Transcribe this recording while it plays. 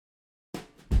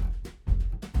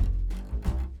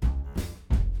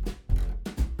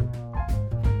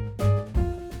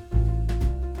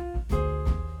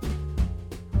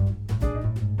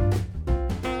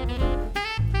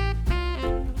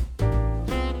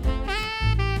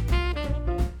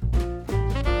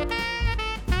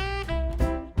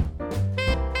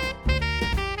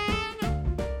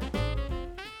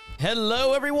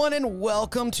Hello, everyone, and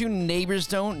welcome to Neighbors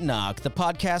Don't Knock, the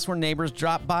podcast where neighbors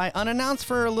drop by unannounced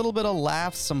for a little bit of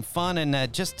laughs, some fun,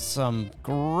 and just some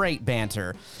great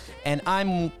banter. And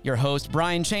I'm your host,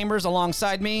 Brian Chambers.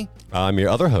 Alongside me, I'm your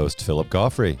other host, Philip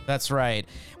Goffrey. That's right.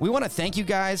 We want to thank you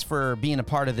guys for being a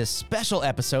part of this special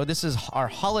episode. This is our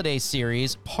holiday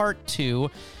series, part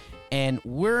 2. And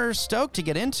we're stoked to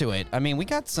get into it. I mean, we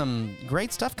got some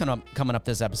great stuff coming up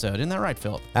this episode. Isn't that right,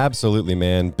 Phil? Absolutely,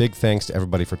 man. Big thanks to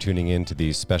everybody for tuning in to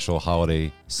these special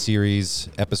holiday series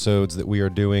episodes that we are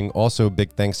doing. Also,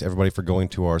 big thanks to everybody for going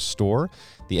to our store.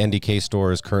 The NDK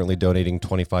store is currently donating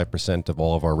 25% of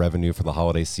all of our revenue for the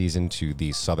holiday season to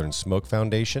the Southern Smoke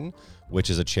Foundation, which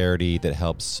is a charity that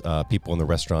helps people in the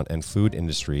restaurant and food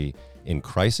industry in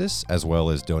crisis, as well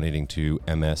as donating to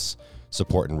MS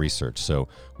support and research. So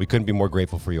we couldn't be more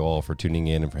grateful for you all for tuning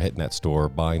in and for hitting that store,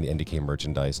 buying the NDK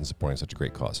merchandise, and supporting such a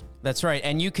great cause. That's right.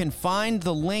 And you can find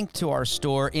the link to our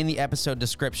store in the episode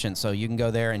description, so you can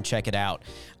go there and check it out.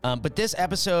 But this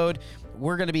episode,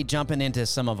 we're going to be jumping into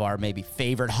some of our maybe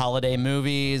favorite holiday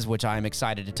movies, which I'm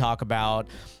excited to talk about.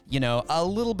 You know, a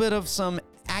little bit of some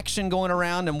action going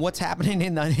around and what's happening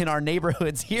in our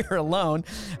neighborhoods here alone.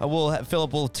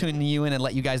 Philip will tune you in and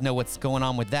let you guys know what's going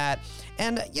on with that.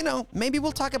 And, you know, maybe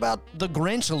we'll talk about The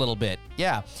Grinch a little bit.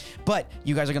 Yeah. But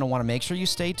you guys are going to want to make sure you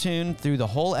stay tuned through the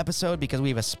whole episode because we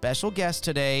have a special guest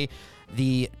today,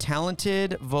 the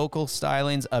talented vocal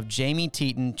stylings of Jamie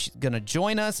Teton. She's going to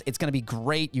join us. It's going to be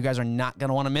great. You guys are not going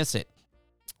to want to miss it.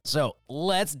 So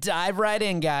let's dive right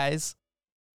in, guys.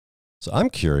 So I'm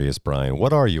curious, Brian,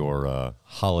 what are your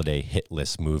holiday hit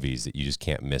list movies that you just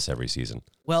can't miss every season?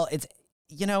 Well,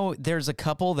 there's a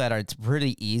couple that it's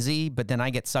pretty easy, but then I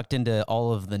get sucked into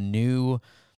all of the new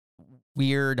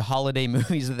weird holiday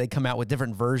movies that they come out with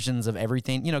different versions of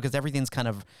everything, you know, because everything's kind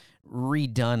of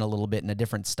redone a little bit in a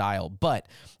different style. But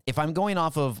if I'm going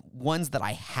off of ones that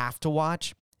I have to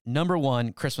watch, number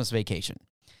one, Christmas Vacation.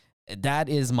 That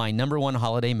is my number one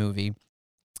holiday movie.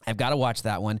 I've got to watch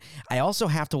that one. I also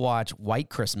have to watch White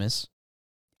Christmas.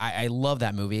 I love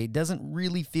that movie. It doesn't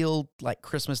really feel like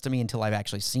Christmas to me until I've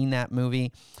actually seen that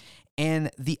movie. And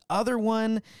the other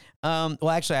one,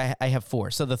 I have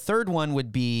 4. So the third one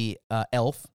would be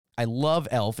Elf. I love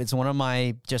Elf. It's one of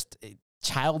my just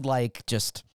childlike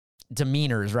just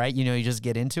demeanors, right? You know, you just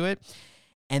get into it.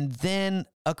 And then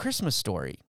A Christmas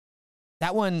Story.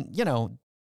 That one, you know,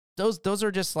 those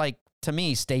are just like, to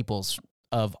me, staples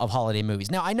of holiday movies.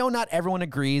 Now, I know not everyone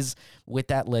agrees with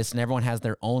that list and everyone has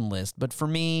their own list, but for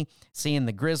me, seeing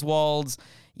the Griswolds,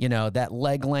 you know, that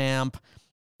leg lamp,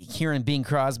 hearing Bing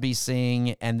Crosby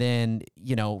sing, and then,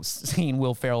 you know, seeing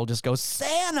Will Ferrell just go,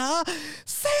 Santa's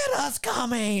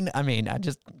coming. I mean,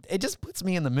 it just puts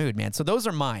me in the mood, man. So those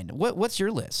are mine. What's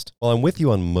your list? Well, I'm with you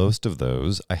on most of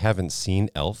those. I haven't seen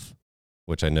Elf,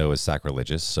 which I know is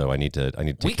sacrilegious, so I need to take care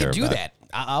of that. We could do that.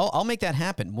 I'll make that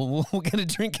happen. We'll get a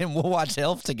drink and we'll watch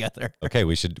Elf together. Okay,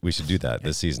 we should do that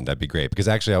this season. That'd be great. Because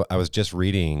actually, I was just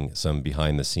reading some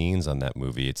behind the scenes on that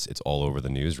movie. It's all over the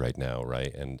news right now,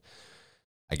 right? And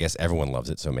I guess everyone loves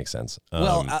it, so it makes sense.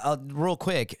 Real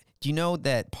quick, do you know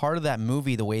that part of that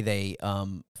movie, the way they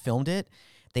filmed it,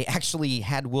 they actually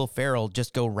had Will Ferrell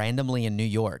just go randomly in New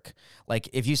York. Like,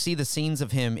 if you see the scenes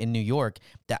of him in New York,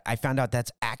 that I found out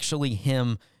that's actually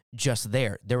him just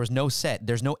there. There was no set.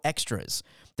 There's no extras.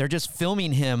 They're just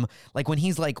filming him, like, when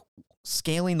he's, like,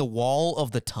 scaling the wall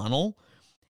of the tunnel,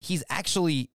 he's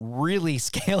actually really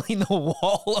scaling the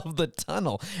wall of the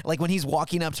tunnel. Like, when he's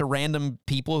walking up to random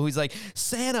people who's like,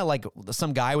 Santa, like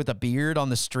some guy with a beard on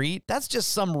the street, that's just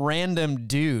some random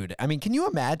dude. I mean, can you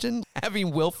imagine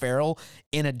having Will Ferrell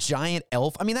in a giant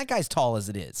elf? I mean, that guy's tall as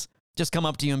it is. Just come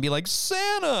up to you and be like,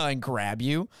 Santa, and grab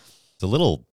you. It's a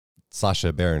little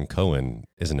Sacha Baron Cohen,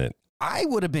 isn't it? I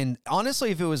would have been,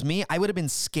 honestly, if it was me, I would have been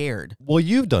scared. Well,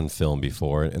 you've done film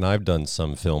before, and I've done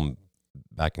some film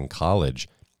back in college.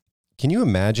 Can you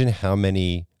imagine how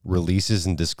many releases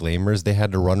and disclaimers they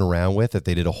had to run around with if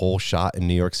they did a whole shot in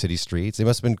New York City streets? They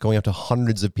must have been going up to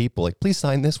hundreds of people like, please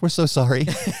sign this. We're so sorry.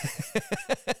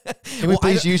 Can we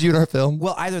please use you in our film?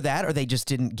 Well, either that or they just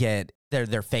didn't get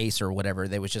their face or whatever.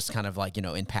 They was just kind of like, you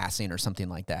know, in passing or something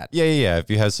like that. Yeah. If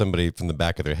you have somebody from the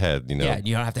back of their head, you know. Yeah,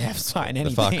 you don't have to have sign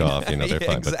anything. Fuck off, you know, they're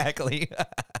fine. Exactly.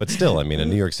 But still, I mean, a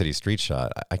New York City street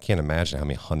shot, I can't imagine how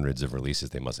many hundreds of releases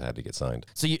they must have had to get signed.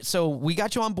 So we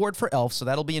got you on board for Elf, so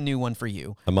that'll be a new one for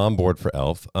you. I'm on board for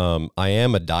Elf. I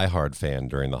am a Die Hard fan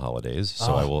during the holidays,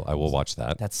 so I will watch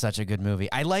that. That's such a good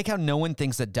movie. I like how no one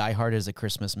thinks that Die Hard is a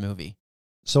Christmas movie.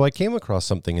 So I came across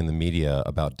something in the media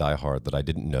about Die Hard that I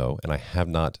didn't know, and I have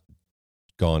not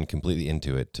gone completely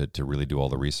into it to really do all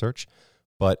the research.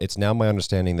 But it's now my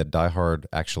understanding that Die Hard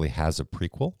actually has a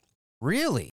prequel,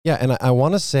 Really? Yeah, and I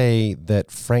want to say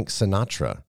that Frank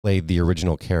Sinatra played the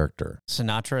original character.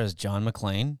 Sinatra as John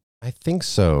McClane? I think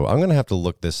so. I'm going to have to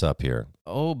look this up here.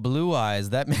 Oh, Blue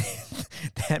Eyes. That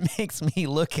makes me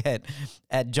look at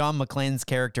John McClane's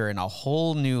character in a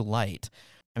whole new light.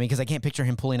 I mean, because I can't picture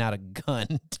him pulling out a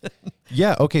gun.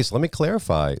 Yeah, okay, so let me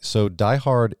clarify. So Die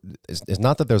Hard is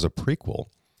not that there's a prequel.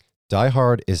 Die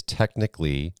Hard is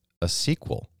technically a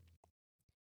sequel.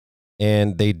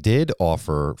 And they did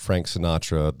offer Frank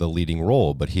Sinatra the leading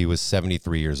role, but he was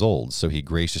 73 years old, so he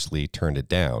graciously turned it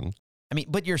down. I mean,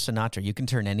 but you're Sinatra. You can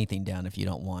turn anything down if you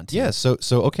don't want to. Yeah, so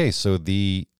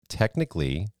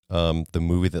technically, the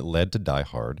movie that led to Die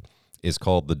Hard is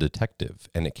called The Detective,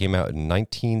 and it came out in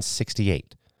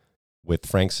 1968 with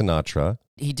Frank Sinatra.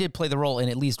 He did play the role in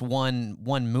at least one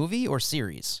movie or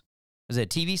series. Was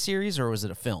it a TV series or was it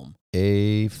a film?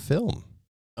 A film.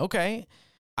 Okay.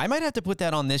 I might have to put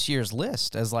that on this year's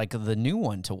list as like the new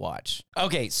one to watch.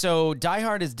 Okay, so Die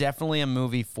Hard is definitely a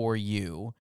movie for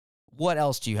you. What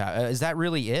else do you have? Is that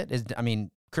really it?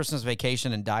 Christmas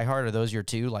Vacation and Die Hard, are those your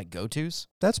two like go-tos?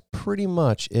 That's pretty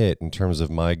much it in terms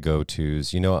of my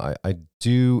go-tos. You know, I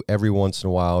do every once in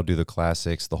a while do the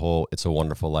classics, the whole It's a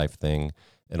Wonderful Life thing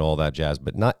and all that jazz,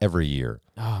 but not every year.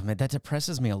 Oh, man, that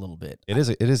depresses me a little bit. It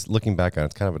is looking back on it,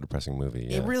 it's kind of a depressing movie.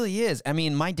 Yeah. It really is. I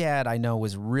mean, my dad, I know,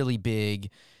 was really big,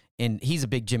 and he's a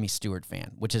big Jimmy Stewart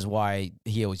fan, which is why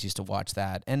he always used to watch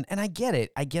that. And I get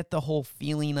it. I get the whole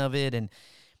feeling of it, and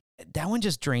that one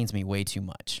just drains me way too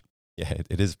much. Yeah,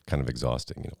 it is kind of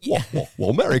exhausting. You know? Yeah.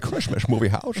 Well, Merry Christmas, movie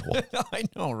house. I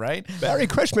know, right? Merry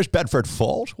Christmas, Bedford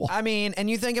Falls. I mean, and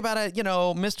you think about it,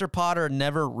 Mr. Potter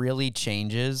never really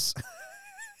changes.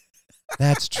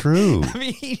 That's true. I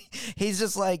mean, he's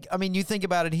just like, you think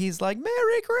about it, he's like,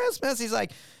 Merry Christmas. He's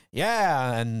like,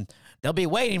 yeah, and they'll be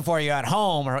waiting for you at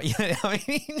home. Or, he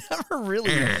never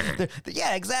really,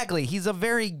 yeah, exactly. He's still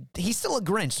a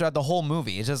Grinch throughout the whole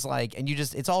movie. It's just like,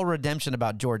 it's all redemption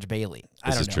about George Bailey.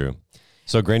 This is true.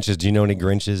 So Grinches, do you know any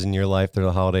Grinches in your life through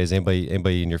the holidays?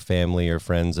 Anybody in your family or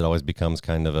friends that always becomes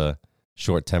kind of a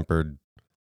short-tempered?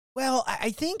 Well,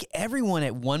 I think everyone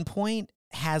at one point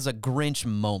has a Grinch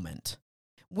moment.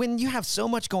 When you have so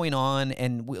much going on,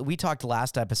 and we talked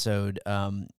last episode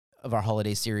of our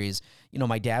holiday series,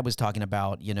 my dad was talking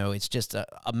about, it's just a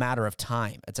matter of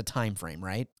time. It's a time frame,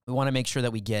 right? We want to make sure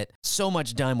that we get so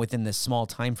much done within this small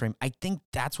time frame. I think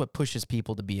that's what pushes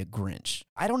people to be a Grinch.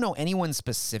 I don't know anyone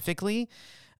specifically,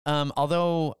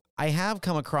 although I have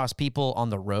come across people on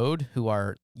the road who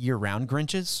are year-round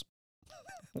Grinches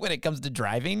when it comes to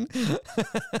driving.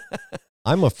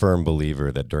 I'm a firm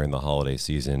believer that during the holiday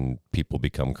season, people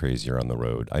become crazier on the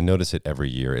road. I notice it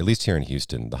every year, at least here in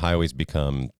Houston. The highways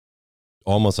become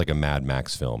almost like a Mad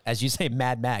Max film. As you say,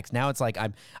 Mad Max. Now it's like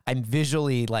I'm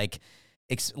visually like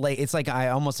it's like I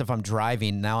almost, if I'm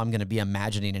driving now, I'm going to be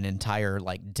imagining an entire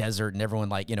like desert and everyone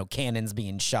like, cannons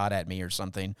being shot at me or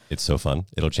something. It's so fun.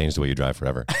 It'll change the way you drive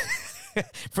forever.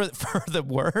 for the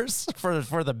worse,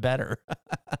 for the better.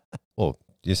 Well,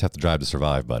 you just have to drive to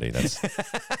survive, buddy.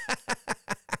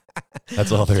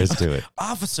 That's all there is to it.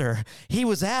 Officer, he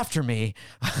was after me.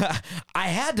 I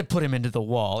had to put him into the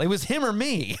wall. It was him or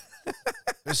me.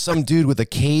 There's some dude with a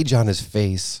cage on his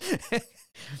face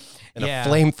and Yeah. a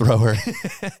flamethrower.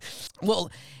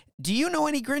 Well, do you know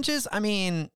any Grinches? I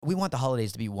mean, we want the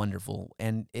holidays to be wonderful,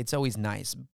 and it's always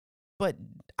nice. But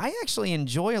I actually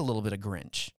enjoy a little bit of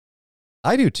Grinch.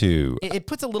 I do too. It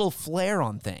puts a little flair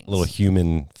on things. A little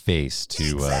human face to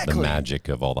Exactly. the magic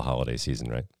of all the holiday season,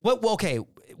 right? Okay,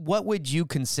 what would you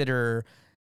consider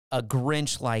a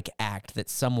Grinch-like act that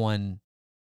someone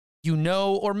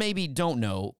or maybe don't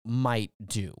know might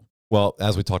do? Well,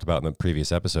 as we talked about in the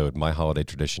previous episode, my holiday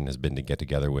tradition has been to get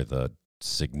together with a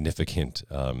significant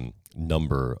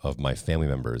number of my family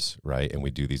members, right? And we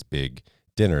do these big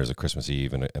dinners, a Christmas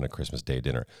Eve and a Christmas Day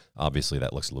dinner. Obviously,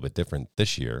 that looks a little bit different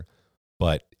this year.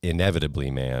 But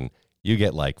inevitably, man, you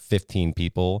get like 15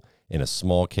 people in a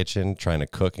small kitchen trying to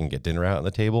cook and get dinner out on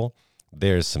the table.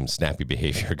 There's some snappy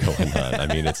behavior going on. I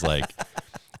mean, it's like,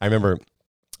 I remember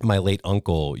my late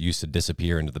uncle used to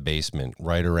disappear into the basement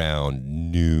right around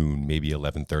noon, maybe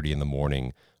 11:30 in the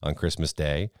morning on Christmas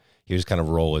Day. He would just kind of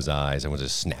roll his eyes and was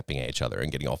just snapping at each other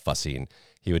and getting all fussy. And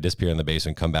he would disappear in the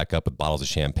basement, come back up with bottles of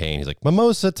champagne. He's like,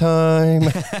 mimosa time.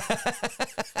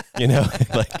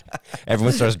 Like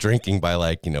everyone starts drinking by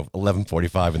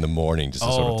 11:45 in the morning just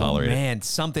to sort of tolerate it. Man,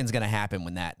 something's going to happen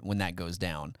when that goes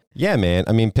down. Yeah, man.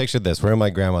 I mean, picture this. We're in my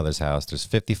grandmother's house. There's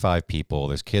 55 people.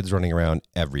 There's kids running around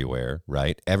everywhere,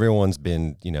 right? Everyone's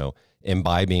been,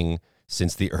 imbibing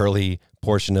since the early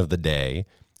portion of the day,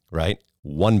 right?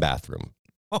 One bathroom.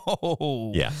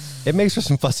 Oh. Yeah. It makes for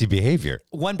some fussy behavior.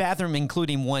 One bathroom,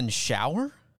 including one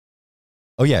shower?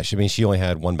 Oh, yeah. She only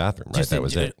had one bathroom, right? That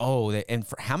was it. Oh, and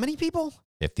for how many people?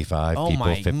 55 Oh, people,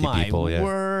 my, 50 my people. Yeah.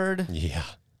 word. Yeah.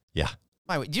 Yeah.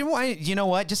 Do you know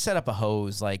what? Just set up a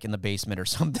hose like in the basement or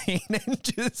something, and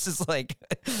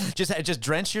just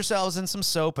drench yourselves in some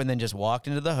soap, and then just walked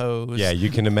into the hose. Yeah, you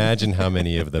can imagine how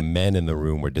many of the men in the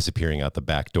room were disappearing out the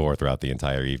back door throughout the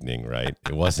entire evening, right?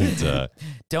 It wasn't.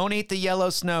 Don't eat the yellow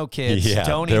snow, kids. Yeah,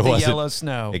 Don't eat the yellow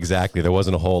snow. Exactly. There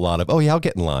wasn't a whole lot of. Oh yeah, I'll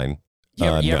get in line. You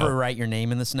No. ever write your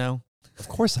name in the snow? Of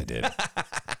course I did.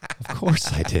 Of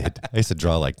course I did. I used to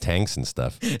draw like tanks and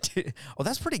stuff. Oh,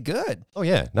 that's pretty good. Oh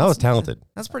yeah, no, I was talented.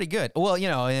 That's pretty good. Well,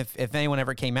 if anyone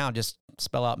ever came out, just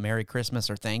spell out Merry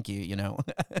Christmas or thank you,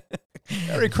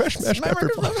 Merry Christmas,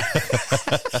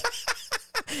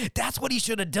 That's what he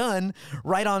should have done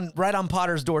right on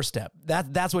Potter's doorstep.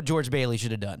 That's what George Bailey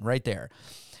should have done right there.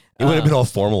 It would have been all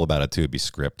formal about it too. It'd be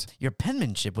script. Your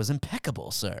penmanship was impeccable,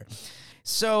 sir.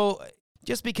 So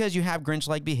just because you have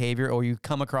Grinch-like behavior or you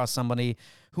come across somebody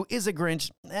who is a Grinch,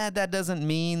 that doesn't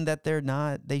mean that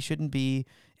they shouldn't be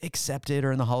accepted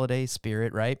or in the holiday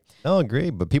spirit, right? No, agree.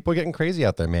 But people are getting crazy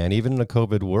out there, man. Even in a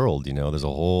COVID world, there's a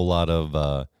whole lot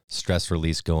of stress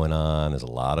release going on. There's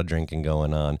a lot of drinking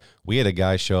going on. We had a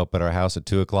guy show up at our house at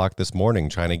 2:00 this morning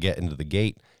trying to get into the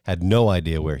gate. Had no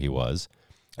idea where he was.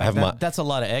 That's a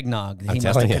lot of eggnog he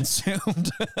must have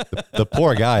consumed. The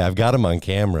poor guy, I've got him on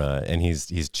camera, and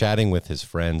he's chatting with his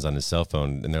friends on his cell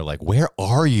phone, and they're like, "Where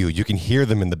are you?" You can hear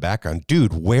them in the background.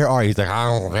 Dude, where are you? He's like,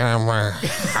 "I'm at my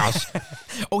house."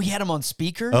 Oh, he had him on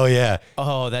speaker? Oh, yeah.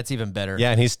 Oh, that's even better.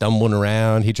 Yeah, and he's stumbling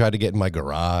around. He tried to get in my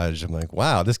garage. I'm like,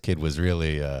 wow, this kid was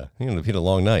really, he had a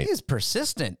long night. He's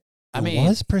persistent. He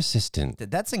was persistent.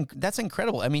 That's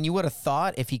incredible. I mean, you would have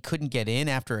thought if he couldn't get in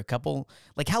after a couple,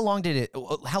 like how long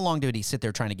did he sit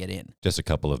there trying to get in? Just a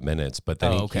couple of minutes, but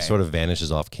then he sort of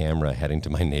vanishes off camera heading to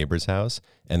my neighbor's house,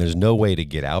 and there's no way to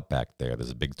get out back there.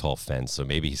 There's a big tall fence, so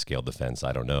maybe he scaled the fence.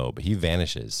 I don't know, but he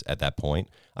vanishes at that point.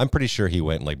 I'm pretty sure he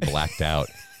went like blacked out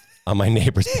on my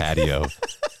neighbor's patio.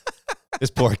 This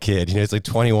poor kid, he's like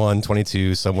 21,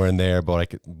 22, somewhere in there,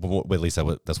 but at least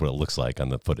that's what it looks like on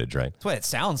the footage, right? That's what it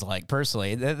sounds like,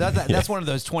 personally. That's one of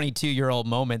those 22-year-old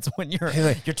moments when you're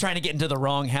trying to get into the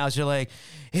wrong house. You're like,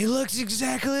 he looks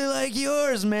exactly like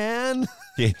yours, man.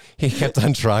 He kept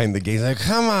on trying the gate. He's like,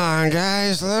 come on,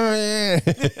 guys, let me in.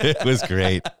 It was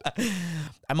great.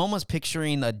 I'm almost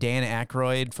picturing a Dan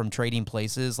Aykroyd from Trading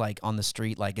Places, like on the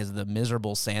street, like as the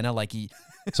miserable Santa, like he...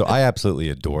 So I absolutely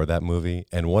adore that movie,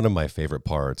 and one of my favorite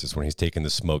parts is when he's taking the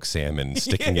smoked salmon,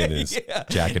 sticking it in his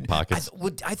jacket pockets.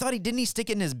 I thought didn't he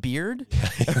stick it in his beard?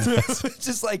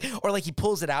 Just like, or like he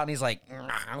pulls it out and he's like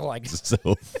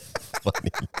so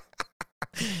funny.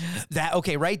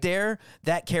 Right there,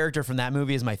 that character from that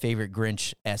movie is my favorite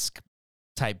Grinch-esque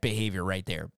type behavior right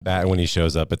there. That when he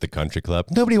shows up at the country club.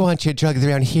 Nobody wants your drugs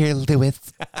around here, Lewis.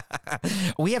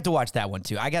 We have to watch that one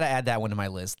too. I got to add that one to my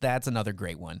list. That's another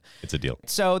great one. It's a deal.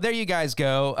 So there you guys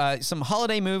go. Some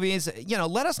holiday movies.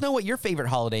 Let us know what your favorite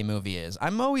holiday movie is.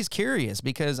 I'm always curious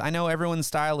because I know everyone's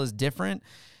style is different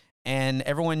and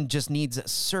everyone just needs a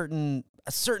certain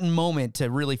moment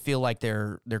to really feel like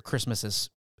their Christmas is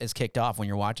kicked off when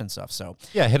you're watching stuff. So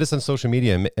yeah, hit us on social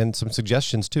media and some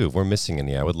suggestions too. If we're missing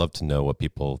any, I would love to know what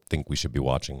people think we should be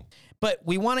watching. But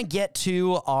we want to get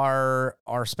to our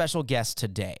special guest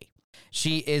today.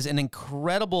 She is an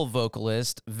incredible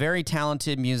vocalist, very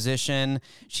talented musician.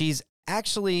 She's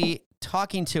actually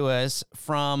talking to us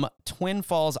from Twin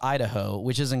Falls, Idaho,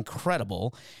 which is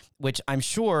incredible, which I'm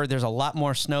sure there's a lot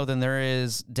more snow than there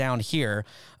is down here.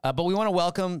 But we want to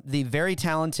welcome the very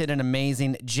talented and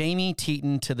amazing Jamie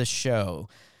Teton to the show.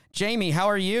 Jamie, how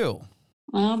are you?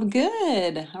 I'm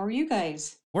good. How are you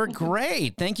guys? We're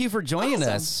great. Thank you for joining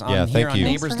us here on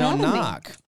Neighbors Don't having me.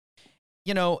 Knock.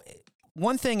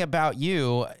 One thing about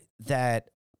you that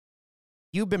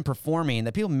you've been performing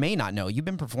that people may not know, you've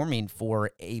been performing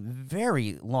for a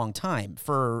very long time,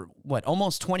 for what,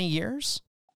 almost 20 years?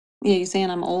 Yeah, you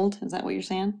saying I'm old? Is that what you're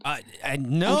saying? No, I'm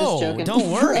just joking.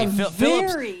 don't worry.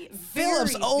 Very,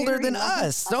 Philip's older than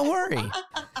us. Don't worry.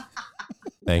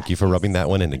 Thank you for rubbing that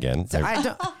one in again.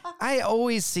 I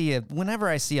always see it whenever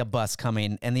I see a bus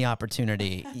coming and the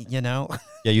opportunity,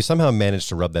 Yeah, you somehow managed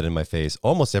to rub that in my face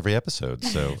almost every episode.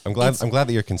 So I'm glad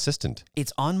that you're consistent.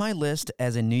 It's on my list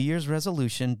as a New Year's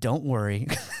resolution. Don't worry.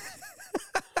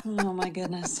 Oh my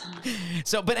goodness.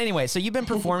 But anyway, you've been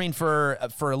performing for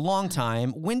a long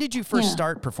time. When did you first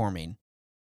start performing?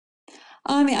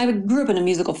 I mean, I grew up in a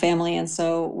musical family, and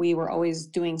so we were always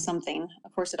doing something.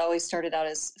 Of course, it always started out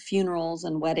as funerals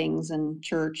and weddings and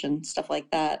church and stuff like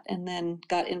that, and then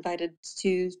got invited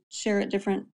to share at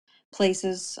different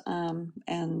places,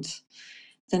 and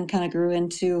then kind of grew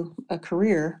into a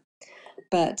career.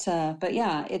 But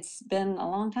yeah, it's been a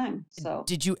long time. So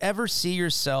Did you ever see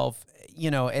yourself,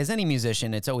 as any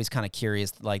musician, it's always kind of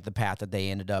curious, like the path that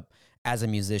they ended up as a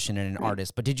musician and an right.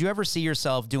 artist, but did you ever see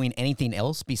yourself doing anything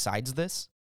else besides this?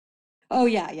 Oh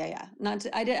yeah, yeah, yeah. Not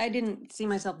to, I didn't see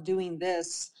myself doing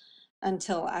this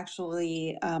until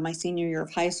actually my senior year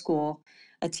of high school.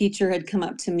 A teacher had come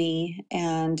up to me,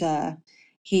 and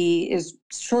he is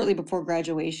shortly before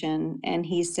graduation, and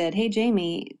he said, "Hey,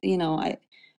 Jamie, I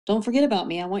don't forget about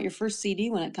me. I want your first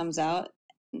CD when it comes out."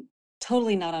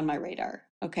 Totally not on my radar.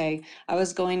 Okay, I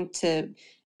was going to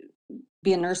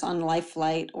be a nurse on life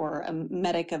flight or a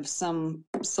medic of some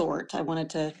sort. I wanted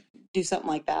to do something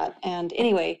like that. And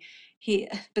anyway,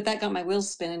 but that got my wheels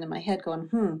spinning in my head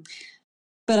going,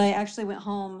 But I actually went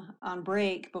home on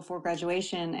break before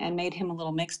graduation and made him a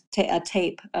little a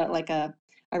tape, like I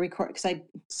record, because I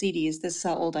CDs. This is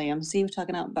how old I am. See, we're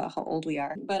talking about how old we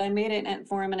are. But I made it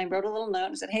for him, and I wrote a little note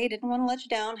and said, "Hey, didn't want to let you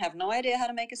down. Have no idea how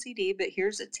to make a CD, but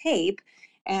here's a tape,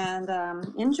 and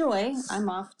enjoy. I'm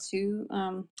off to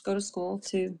go to school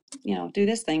to do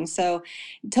this thing." So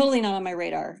totally not on my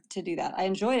radar to do that. I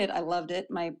enjoyed it. I loved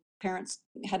it. My parents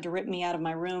had to rip me out of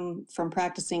my room from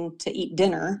practicing to eat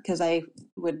dinner because I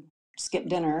would skip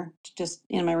dinner just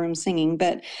in my room singing.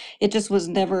 But it just was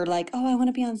never like, oh, I want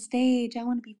to be on stage, I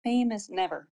want to be famous.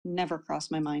 Never crossed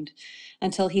my mind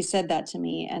until he said that to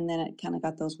me, and then it kind of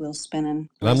got those wheels spinning.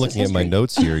 The And I'm rest is looking at my history.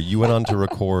 notes here. You went on to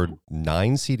record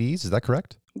 9 CDs. Is that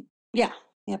correct? Yeah.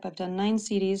 Yep, I've done 9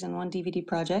 CDs and 1 DVD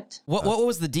project. What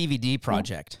was the DVD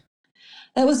project?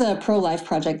 That was a pro-life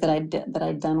project that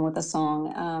I'd done with a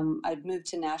song. I'd moved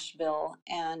to Nashville,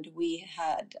 and we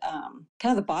had kind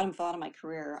of the bottom fell out of my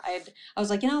career. I was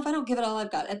like, if I don't give it all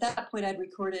I've got. At that point, I'd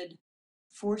recorded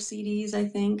 4 CDs, I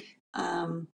think,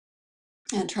 and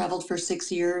traveled for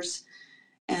 6 years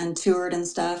and toured and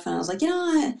stuff. And I was like,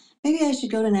 maybe I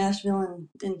should go to Nashville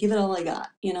and give it all I got,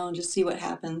 and just see what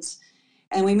happens.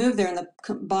 And we moved there, and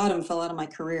the bottom fell out of my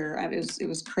career. It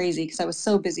was crazy because I was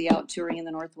so busy out touring in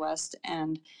the Northwest.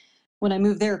 And when I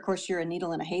moved there, of course, you're a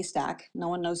needle in a haystack. No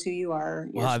one knows who you are.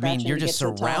 You're Well, I mean, scratching you're to just get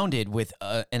to the top. surrounded with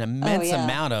an Oh immense yeah,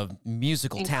 amount of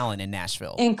musical talent in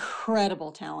Nashville.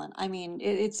 incredible talent. I mean,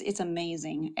 it's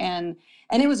amazing, and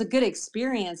it was a good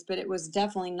experience, but it was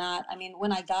definitely not. I mean,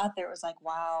 when I got there, it was like,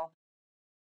 wow.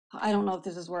 I don't know if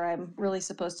this is where I'm really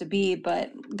supposed to be,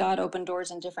 but God opened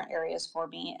doors in different areas for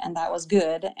me, and that was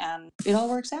good, and it all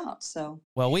works out. So,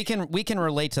 Well, we can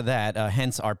relate to that.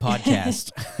 Hence our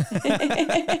podcast.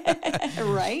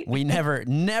 right? We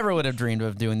never would have dreamed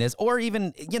of doing this, or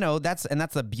even that's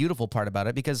the beautiful part about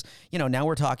it, because now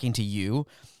we're talking to you,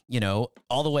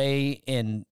 all the way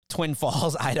in Twin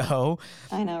Falls, Idaho.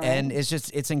 I know, right? And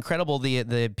it's incredible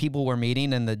the people we're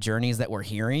meeting and the journeys that we're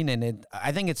hearing, and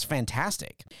I think it's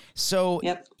fantastic. So,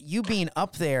 Yep. You being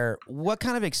up there, what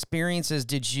kind of experiences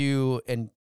did you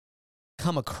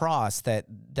come across that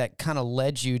kind of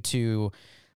led you to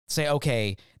say,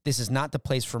 okay, this is not the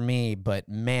place for me, but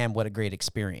man, what a great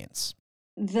experience?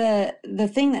 The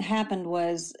thing that happened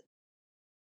was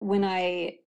when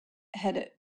I had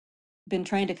been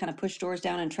trying to kind of push doors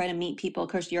down and try to meet people. Of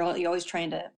course, you're always trying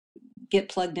to get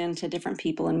plugged into different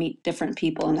people and meet different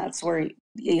people, and that's where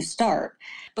you start.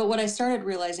 But what I started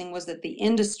realizing was that the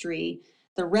industry,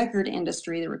 the record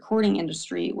industry, the recording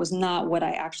industry, was not what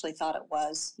I actually thought it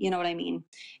was. You know what I mean?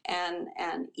 And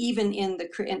even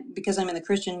because I'm in the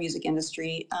Christian music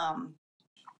industry,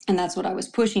 and that's what I was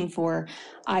pushing for,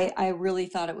 I really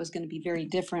thought it was going to be very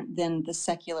different than the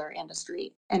secular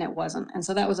industry, and it wasn't. And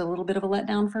so that was a little bit of a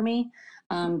letdown for me,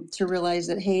 to realize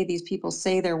that, hey, these people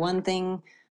say they're one thing,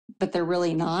 but they're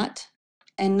really not.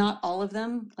 And not all of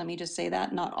them, let me just say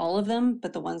that, not all of them,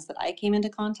 but the ones that I came into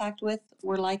contact with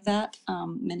were like that,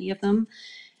 many of them.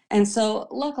 And so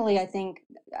luckily, I think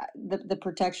the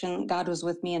protection, God was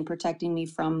with me in protecting me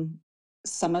from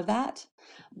some of that.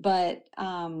 But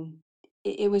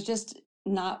it was just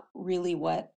not really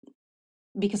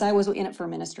because I was in it for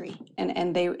ministry,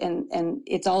 and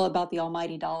it's all about the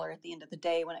almighty dollar at the end of the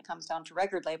day. When it comes down to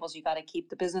record labels, you got to keep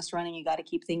the business running, you got to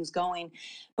keep things going.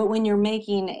 But when you're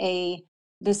making a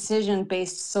decision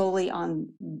based solely on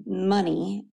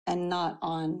money and not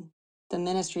on the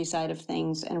ministry side of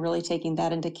things, and really taking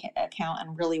that into account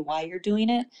and really why you're doing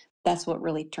it, that's what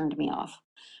really turned me off.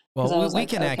 Well, we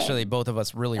can actually, both of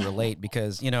us, really relate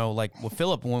because, like with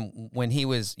Philip, when you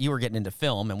were getting into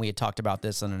film, and we had talked about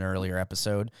this in an earlier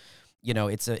episode,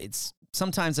 it's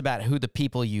sometimes about who the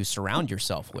people you surround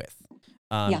yourself with.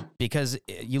 Yeah. Because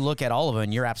you look at all of them,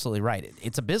 and you're absolutely right.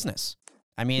 It's a business.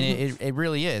 I mean, it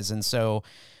really is. And so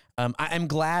I'm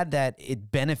glad that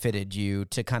it benefited you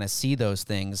to kind of see those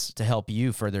things to help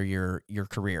you further your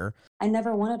career. I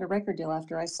never wanted a record deal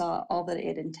after I saw all that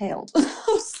it entailed. I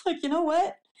was like, you know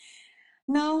what?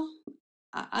 No,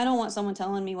 I don't want someone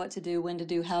telling me what to do, when to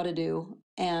do, how to do,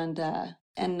 and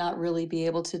not really be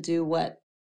able to do what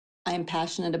I'm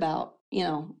passionate about,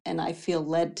 and I feel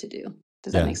led to do.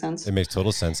 Does that make sense? It makes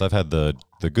total sense. I've had the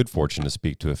good fortune to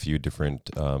speak to a few different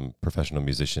professional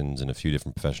musicians and a few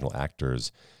different professional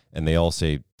actors, and they all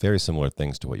say very similar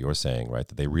things to what you're saying, right?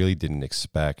 That they really didn't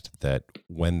expect that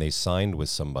when they signed with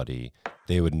somebody,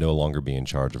 they would no longer be in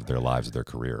charge of their lives, of their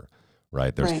career,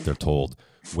 right? They're told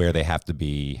where they have to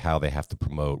be, how they have to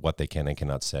promote, what they can and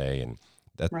cannot say, and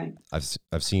that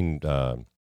I've seen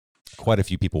quite a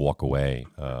few people walk away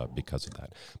because of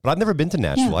that. But I've never been to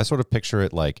Nashville. I sort of picture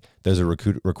it like there's a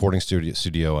recording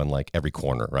studio on like every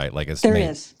corner, right? Like there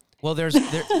is. Well,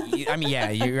 I mean,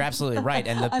 yeah, you're absolutely right.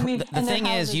 And the thing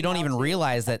is, you don't even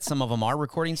realize that some of them are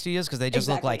recording studios because they just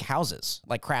look like houses,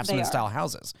 like craftsman style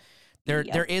houses. There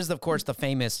is, of course, the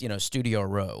famous, Studio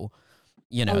Row,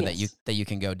 that you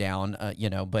can go down,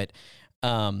 but.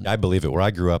 I believe it. Where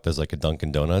I grew up is like a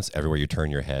Dunkin' Donuts, everywhere you turn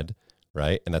your head.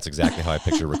 Right. And that's exactly how I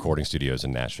picture recording studios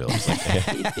in Nashville. It's like,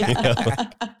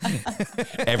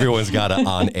 everyone's got an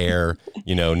on-air,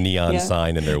 neon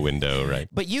sign in their window. Right.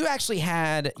 But you've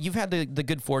had the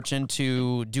good fortune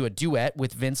to do a duet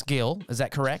with Vince Gill. Is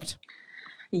that correct?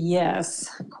 Yes.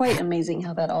 Quite amazing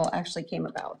how that all actually came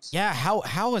about. Yeah.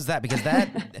 How is that? Because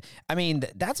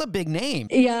that's a big name.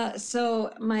 Yeah.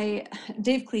 So my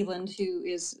Dave Cleveland, who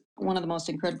is one of the most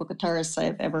incredible guitarists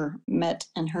I've ever met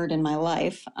and heard in my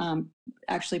life,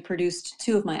 actually produced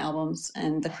 2 of my albums,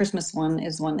 and the Christmas one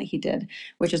is one that he did,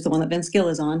 which is the one that Vince Gill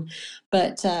is on.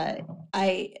 But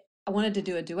I wanted to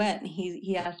do a duet, and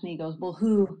he asked me, he goes, well,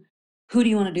 who do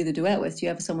you want to do the duet with? Do you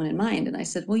have someone in mind? And I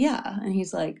said, well, yeah. And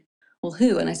he's like, well,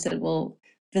 who? And I said, well,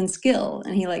 Vince Gill.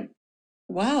 And he like,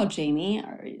 wow, Jamie,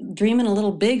 are you dreaming a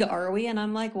little big, are we? And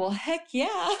I'm like, well, heck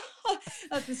yeah.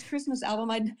 This Christmas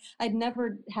album, I'd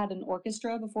never had an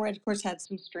orchestra before. I, of course, had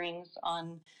some strings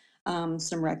on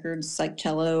some records like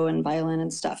cello and violin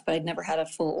and stuff, but I'd never had a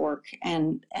full orc.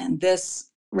 And this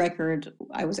record,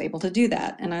 I was able to do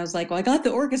that. And I was like, well, I got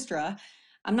the orchestra.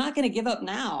 I'm not going to give up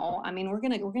now. I mean, we're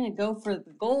going to go for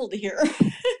the gold here.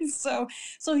 So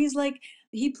he's like,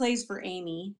 he plays for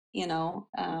Amy,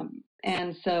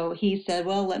 and so he said,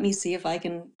 well, let me see if I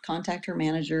can contact her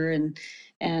manager and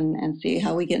see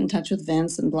how we get in touch with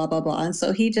Vince and blah, blah, blah. And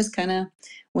so he just kind of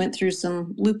went through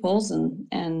some loopholes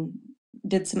and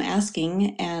did some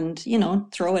asking and,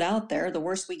 throw it out there. The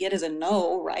worst we get is a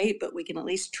no, right? But we can at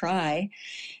least try.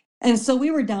 And so we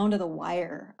were down to the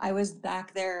wire. I was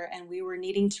back there and we were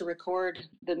needing to record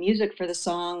the music for the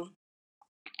song.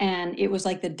 And it was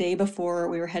like the day before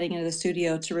we were heading into the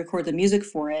studio to record the music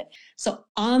for it. So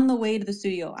on the way to the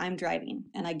studio, I'm driving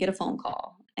and I get a phone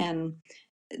call and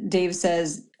Dave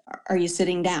says, are you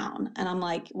sitting down? And I'm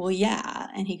like, well, yeah.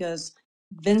 And he goes,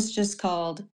 Vince just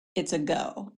called, it's a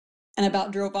go. And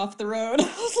about drove off the road. I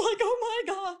was like, oh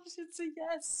my gosh, it's a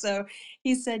yes. So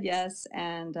he said yes.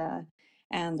 And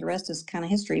the rest is kind of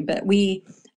history. But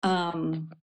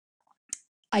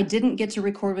I didn't get to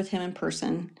record with him in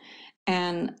person.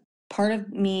 And part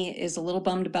of me is a little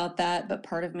bummed about that, but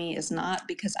part of me is not,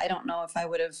 because I don't know if I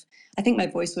think my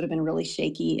voice would have been really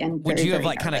shaky and would very, you have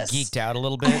very kind of nervous. geeked out a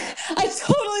little bit? I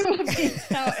totally would have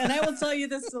geeked out. And I will tell you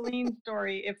the Celine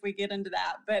story if we get into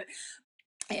that. But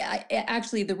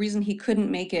actually, the reason he couldn't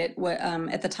make it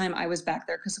at the time I was back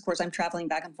there, because of course I'm traveling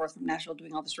back and forth from Nashville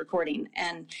doing all this recording.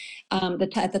 And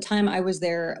at the time I was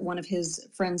there, one of his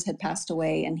friends had passed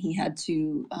away and he had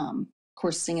to, of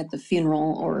course, sing at the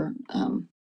funeral or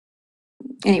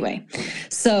anyway,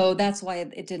 so that's why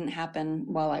it didn't happen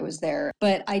while I was there.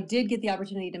 But I did get the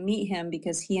opportunity to meet him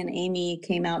because he and Amy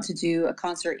came out to do a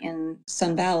concert in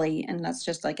Sun Valley, and that's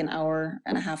just like an hour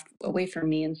and a half away from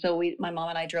me. And so my mom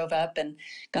and I drove up and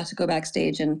got to go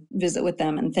backstage and visit with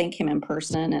them and thank him in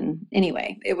person. And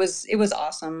anyway, it was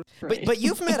awesome. But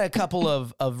you've met a couple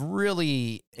of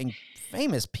really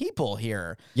famous people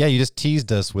here. Yeah, you just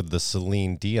teased us with the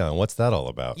Celine Dion. What's that all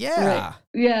about? Yeah. Right.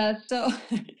 Yeah. So,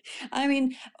 I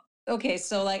mean, okay.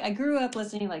 So like I grew up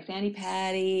listening to like Sandy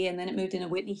Patty, and then it moved into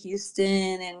Whitney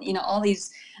Houston and, all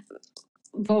these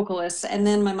vocalists. And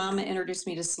then my mom introduced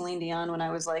me to Celine Dion when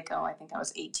I was like, I think I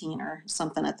was 18 or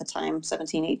something at the time,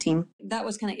 17, 18. That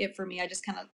was kind of it for me. I just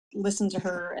kind of listened to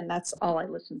her and that's all I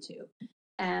listened to.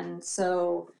 And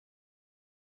so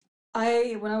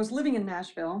when I was living in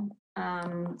Nashville,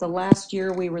 the last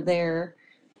year we were there,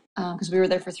 because we were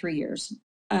there for 3 years,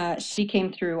 she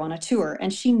came through on a tour,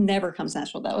 and she never comes to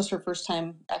Nashville. That was her first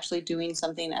time actually doing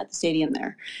something at the stadium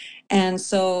there. And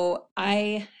so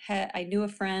I knew a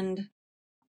friend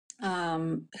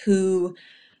who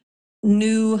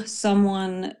knew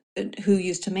someone who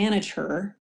used to manage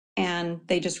her, and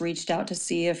they just reached out to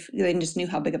see if they just knew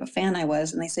how big of a fan I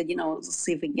was, and they said, let's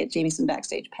see if we can get Jamie some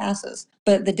backstage passes.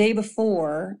 But the day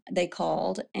before, they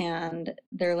called and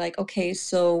they're like, okay,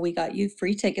 so we got you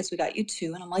free tickets, we got you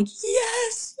two. And I'm like,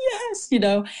 yes, yes,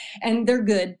 and they're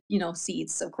good,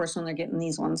 seats, of course, when they're getting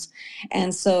these ones.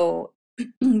 And so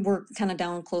we're kind of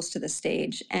down close to the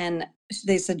stage, and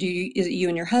they said, you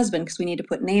and your husband, because we need to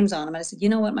put names on them. And I said, you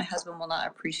know what, my husband will not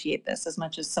appreciate this as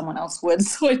much as someone else would.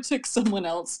 So I took someone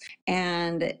else,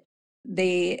 and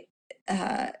they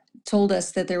told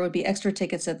us that there would be extra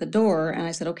tickets at the door. And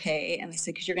I said, okay. And they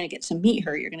said, because you're going to get to meet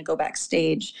her, you're going to go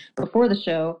backstage before the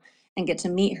show and get to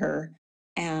meet her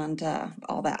and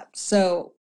all that.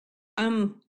 So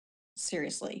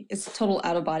seriously, it's a total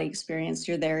out of body experience.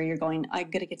 You're there, you're going, I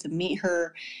gotta get to meet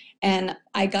her. And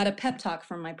I got a pep talk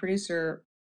from my producer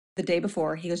the day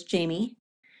before. He goes, Jamie,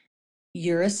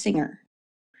 you're a singer.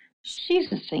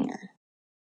 She's a singer.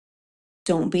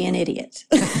 Don't be an idiot.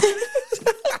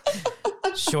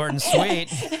 Short and sweet.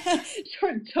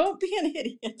 Short, don't be an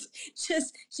idiot.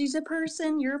 Just, she's a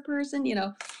person, you're a person,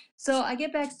 So I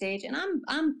get backstage, and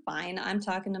I'm fine. I'm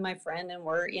talking to my friend, and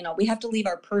we have to leave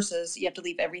our purses. You have to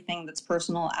leave everything that's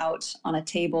personal out on a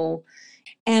table.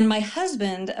 And my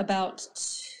husband, about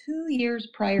 2 years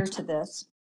prior to this,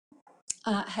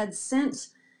 had sent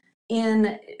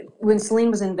in, when Celine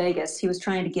was in Vegas, he was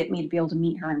trying to get me to be able to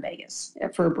meet her in Vegas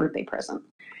for a birthday present.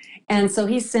 And so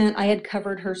I had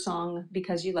covered her song,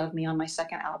 Because You Love Me, on my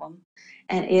second album.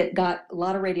 And it got a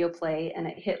lot of radio play, and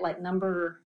it hit like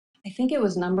I think it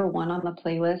was number one on the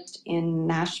playlist in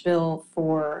Nashville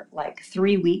for like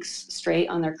 3 weeks straight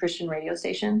on their Christian radio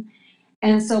station.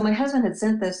 And so my husband had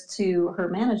sent this to her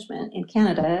management in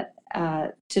Canada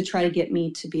to try to get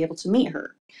me to be able to meet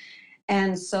her.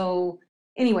 And so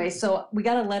anyway, so we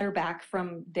got a letter back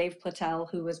from Dave Platel,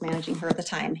 who was managing her at the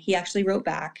time. He actually wrote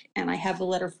back, and I have the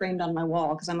letter framed on my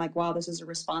wall because I'm like, wow, this is a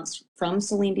response from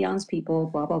Celine Dion's people,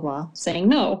 blah, blah, blah, saying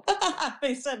no.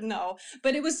 They said no,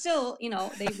 but it was still,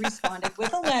 they responded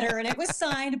with a letter, and it was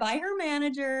signed by her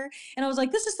manager. And I was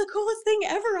like, this is the coolest thing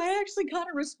ever. I actually got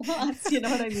a response. You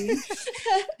know what I mean?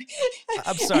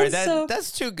 I'm sorry,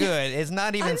 that's too good. It's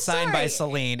not even signed by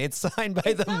Celine. It's signed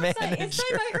by the manager. It's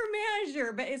signed by her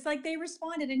manager, but it's like they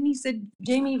responded, and he said,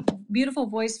 Jamie, beautiful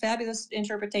voice, fabulous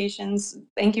interpretations.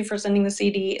 Thank you for sending the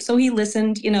CD. So he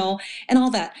listened, and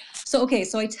all that. So, okay,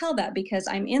 so I tell that because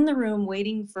I'm in the room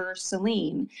waiting for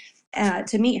Celine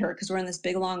to meet her, because we're in this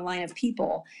big long line of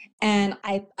people. And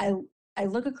I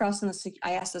look across, and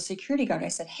I asked the security guard, I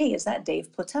said, hey, is that Dave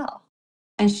Platel?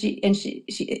 And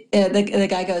the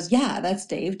guy goes, yeah, that's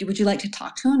Dave. Would you like to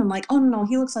talk to him? I'm like, oh, no,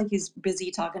 he looks like he's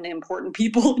busy talking to important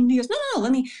people. And he goes, no,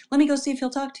 let me go see if he'll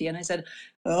talk to you. And I said,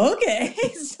 okay.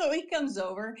 So he comes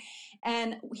over,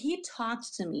 and he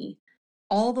talked to me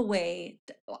all the way.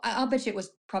 I'll bet you it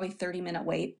was probably 30-minute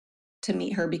wait to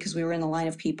meet her, because we were in the line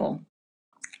of people.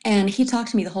 And he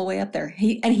talked to me the whole way up there.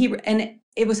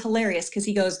 It was hilarious, because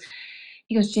he goes,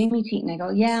 Jamie Teton. I go,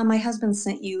 yeah, my husband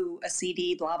sent you a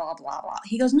CD, blah, blah, blah, blah.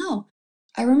 He goes, no,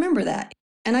 I remember that.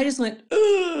 And I just went,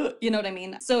 ugh, you know what I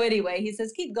mean? So anyway, he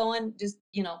says, keep going. Just,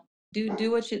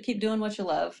 keep doing what you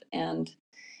love. And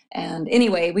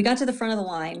anyway, we got to the front of the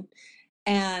line.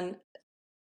 And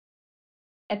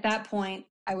at that point,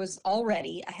 I was all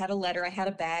ready. I had a letter, I had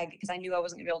a bag, because I knew I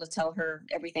wasn't gonna be able to tell her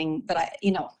everything. But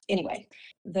anyway,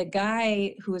 the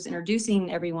guy who was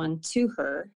introducing everyone to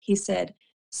her, he said,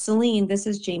 Celine, this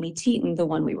is Jamie Teton, the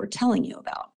one we were telling you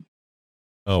about.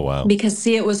 Oh, wow. Because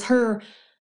see, it was her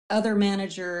other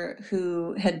manager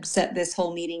who had set this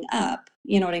whole meeting up,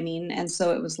 you know what I mean? And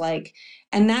so it was like,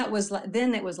 and that was like,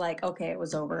 then it was like, okay, it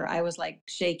was over. I was like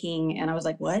shaking, and I was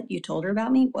like, what? You told her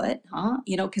about me? What? Huh?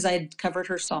 Because I had covered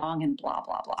her song and blah,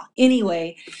 blah, blah.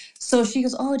 Anyway, so she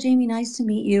goes, oh, Jamie, nice to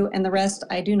meet you. And the rest,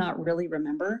 I do not really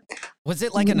remember. Was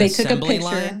it like an assembly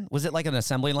line? Was it like an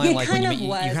assembly line? Yeah, like kind when of you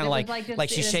was. kind of Like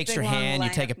she shakes your hand, you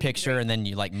take a picture, and then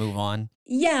you like move on.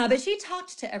 Yeah, but she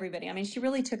talked to everybody. I mean, she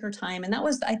really took her time. And that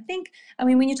was, I think,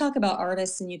 when you talk about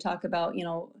artists and you talk about,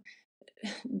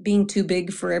 being too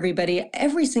big for everybody,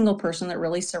 every single person that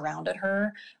really surrounded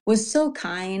her was so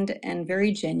kind and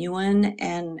very genuine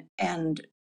and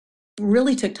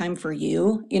really took time for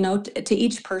you, to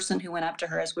each person who went up to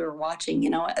her as we were watching,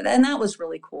 and that was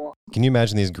really cool. Can you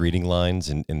imagine these greeting lines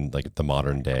in like the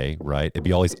modern day, right? It'd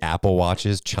be all these Apple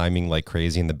Watches chiming like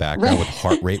crazy in the background with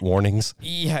heart rate warnings.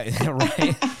 Yeah,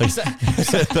 right.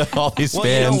 All these Well,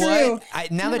 fans. you know what?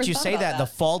 Now Never that you thought say about that, the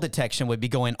that. fall detection would be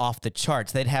going off the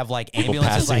charts. They'd have like People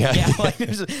ambulances, like, passing out.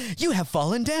 like you have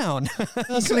fallen down.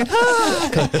 There's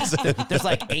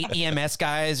like 8 EMS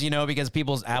guys, because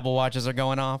people's Apple Watches are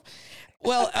going off.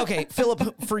 Well, okay,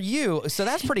 Philip, for you, so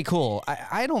that's pretty cool.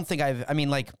 I don't think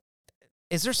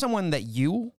is there someone that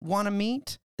you want to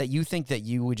meet that you think that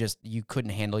you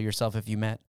couldn't handle yourself if you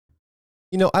met?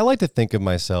 I like to think of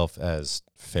myself as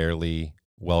fairly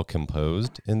well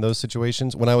composed in those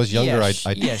situations. When I was younger,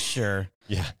 yeah, sure.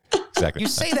 Yeah, exactly. You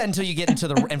say that until you get in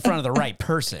front of the right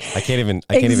person. I can't even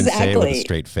say it with a Exactly.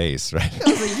 straight face, right? I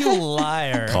was like, you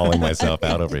liar. Calling myself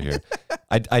out over here.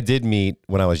 I did meet,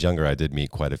 when I was younger, I did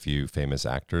meet quite a few famous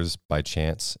actors by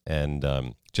chance. And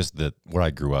just where I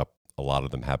grew up, a lot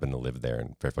of them happened to live there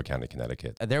in Fairfield County,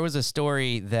 Connecticut. There was a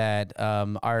story that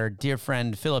our dear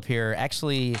friend Philip here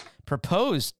actually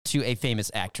proposed to a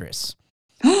famous actress.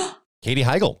 Katie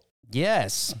Heigl.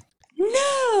 Yes.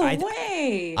 No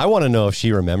way. I want to know if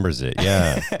she remembers it.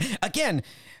 Yeah. Again,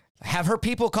 have her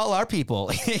people call our people.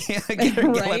 Let's Right?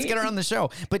 get her on the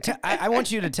show. But I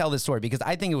want you to tell this story because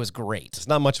I think it was great. It's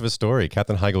not much of a story.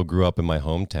 Katherine Heigl grew up in my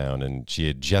hometown, and she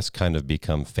had just kind of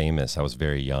become famous. I was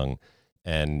very young.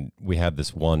 And we had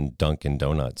this one Dunkin'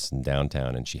 Donuts in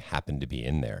downtown, and she happened to be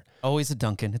in there. Always a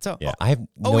Dunkin'. Yeah, I have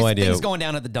no always idea. things going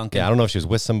down at the Dunkin'. Yeah, I don't know if she was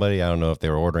with somebody. I don't know if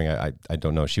they were ordering. I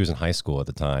don't know. She was in high school at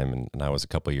the time, and I was a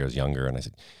couple of years younger. And I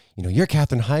said, you're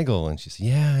Katherine Heigl. And she said,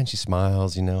 yeah. And she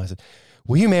smiles, I said,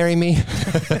 will you marry me?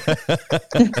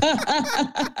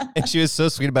 And she was so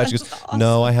sweet about it. She goes, Awesome.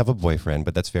 no, I have a boyfriend,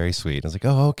 but that's very sweet. I was like,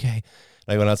 oh, okay.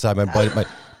 And I went outside.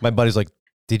 My buddy's like,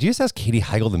 did you just ask Katie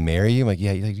Heigl to marry you? I'm like,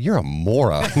 yeah. You're a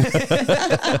moron.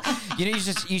 You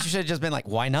should have just been like,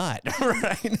 why not?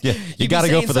 Right? Yeah, you got to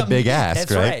go for the big ask,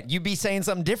 that's right? You'd be saying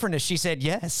something different if she said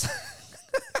yes.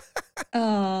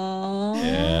 Oh.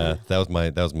 Yeah, that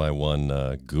was my one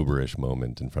gooberish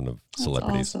moment in front of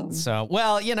celebrities. Awesome. So,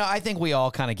 well, I think we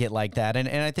all kind of get like that, and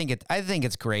I think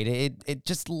it's great. It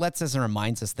just lets us and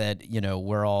reminds us that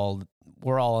we're all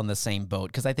on the same boat,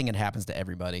 because I think it happens to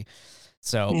everybody.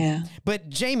 So, Yeah. But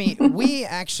Jamie, we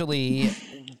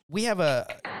have a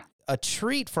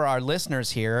treat for our listeners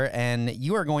here, and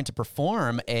you are going to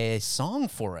perform a song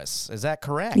for us. Is that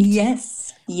correct?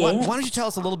 Yes. Why Yes. don't you tell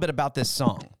us a little bit about this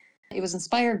song? It was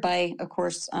inspired by, of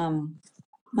course,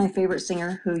 my favorite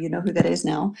singer, who you know who that is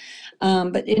now.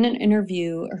 But in an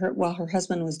interview, while her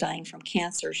husband was dying from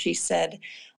cancer, she said,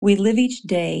 "We live each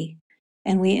day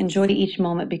and we enjoy each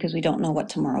moment because we don't know what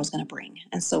tomorrow's going to bring.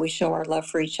 And so we show our love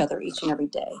for each other each and every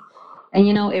day." And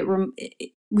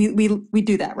we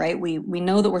do that, right? We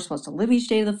know that we're supposed to live each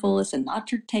day to the fullest and not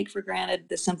to take for granted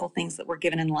the simple things that we're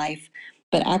given in life,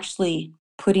 but actually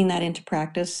putting that into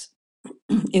practice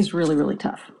is really, really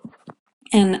tough.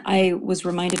 And I was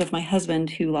reminded of my husband,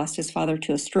 who lost his father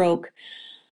to a stroke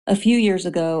a few years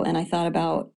ago, and I thought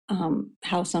about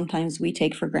how sometimes we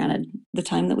take for granted the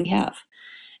time that we have,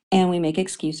 and we make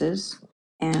excuses,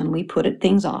 and we put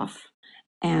things off.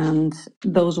 And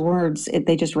those words,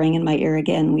 they just rang in my ear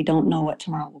again. We don't know what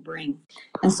tomorrow will bring.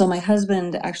 And so my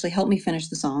husband actually helped me finish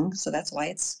the song, so that's why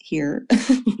it's here.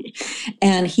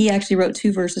 And he actually wrote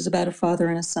 2 verses about a father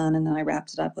and a son, and then I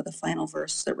wrapped it up with a final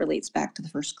verse that relates back to the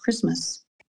first Christmas.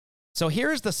 So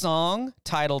here's the song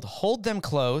titled "Hold Them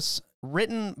Close,"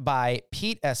 written by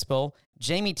Pete Espel,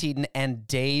 Jamie Teton, and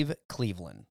Dave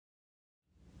Cleveland.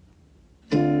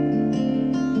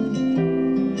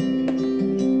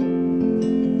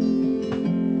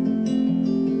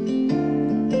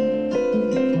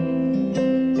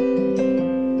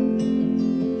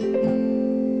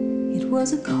 It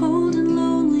was a cold and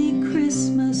lonely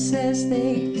Christmas as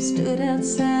they stood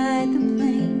outside the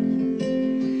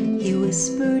plane. He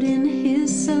whispered in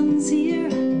his son's ear,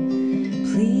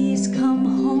 "Please come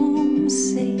home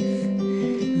safe,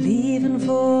 leaving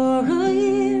for a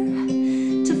year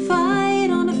to fight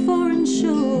on a foreign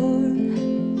shore,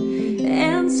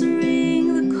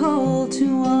 answering the call to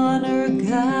honor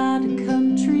God,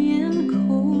 country, and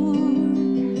core.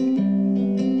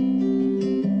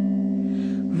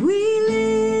 We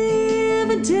live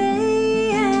a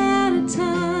day at a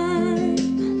time,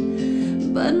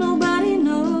 but nobody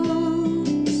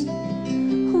knows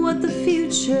what the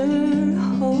future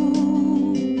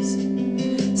holds.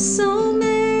 So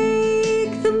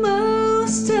make the most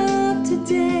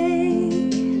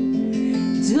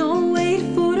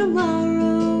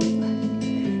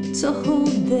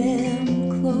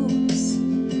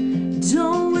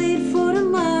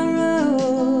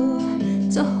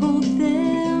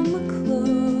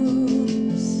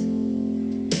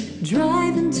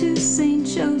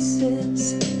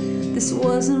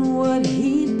wasn't what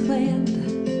he'd planned.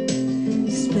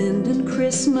 Spending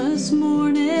Christmas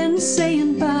morning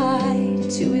saying bye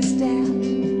to his dad.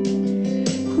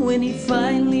 When he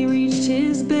finally reached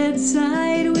his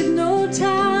bedside with no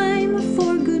time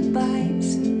for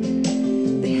goodbyes,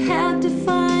 they had to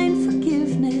find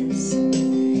forgiveness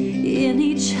in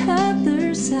each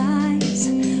other's eyes.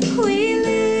 We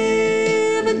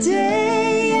live a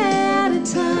day at a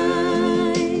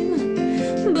time,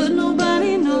 but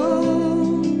nobody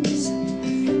knows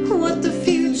what the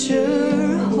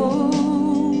future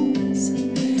holds.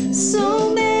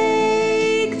 So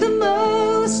make the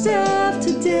most of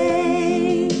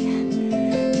today.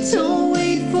 Don't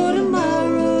wait for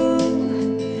tomorrow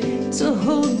to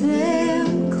hold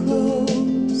them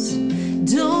close.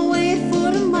 Don't wait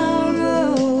for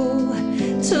tomorrow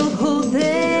to hold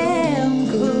them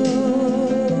close.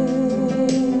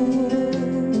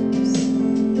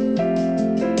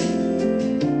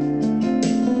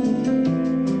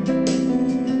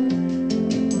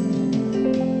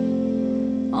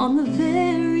 On the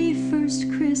very first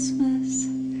Christmas,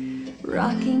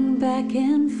 rocking back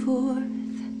and forth,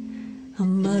 a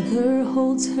mother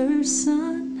holds her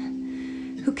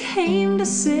son who came to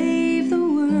save the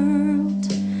world.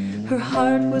 Her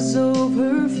heart was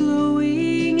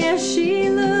overflowing as she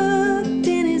looked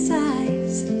in his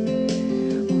eyes,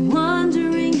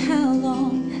 wondering how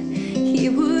long he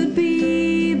would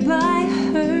be by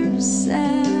her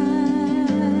side.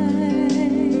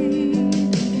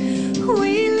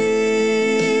 We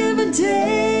live a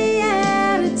day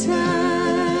at a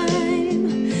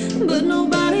time, but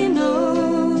nobody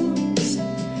knows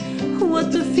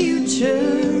what the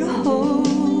future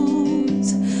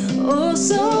holds. Oh,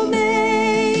 so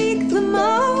make the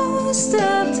most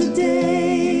of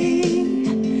today.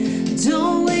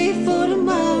 Don't wait for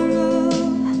tomorrow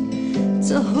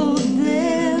to hold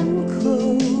them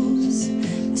close.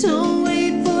 Don't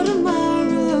wait for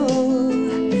tomorrow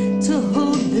to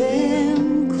hold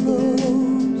them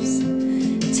close.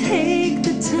 Take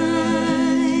the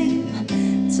time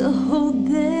to hold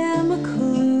them close.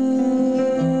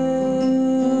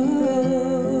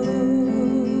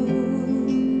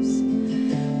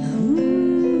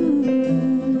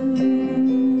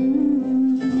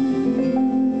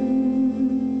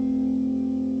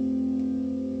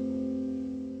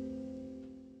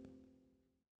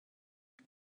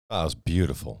 That was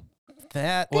beautiful.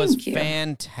 That was Thank you.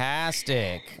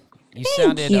 fantastic. You Thank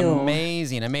sounded you.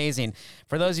 amazing, amazing.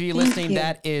 For those of you Thank listening, you.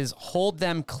 that is Hold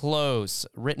Them Close,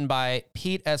 written by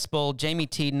Pete Espel, Jamie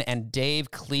Teeden, and Dave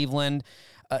Cleveland.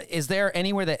 Is there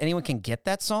anywhere that anyone can get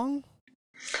that song?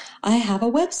 I have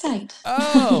a website.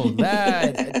 Oh,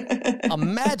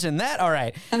 imagine that. All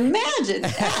right. Imagine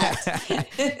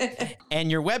that. And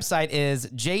your website is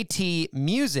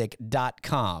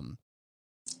jtmusic.com.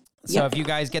 So Yep. if you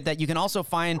guys get that, you can also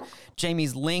find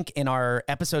Jamie's link in our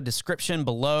episode description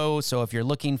below. So if you're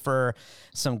looking for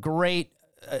some great,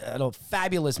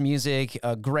 fabulous music,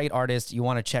 a great artist, you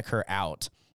want to check her out.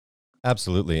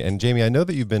 Absolutely. And Jamie, I know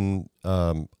that you've been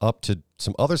up to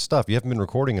some other stuff. You haven't been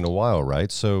recording in a while,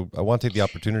 right? So I want to take the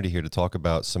opportunity here to talk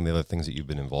about some of the other things that you've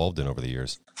been involved in over the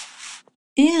years.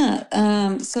 Yeah.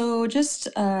 So just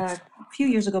a few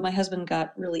years ago, my husband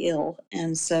got really ill,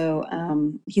 and so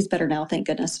he's better now, thank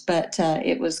goodness. But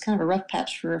it was kind of a rough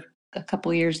patch for a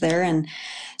couple years there, and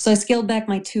so I scaled back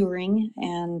my touring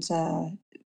and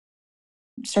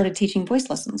started teaching voice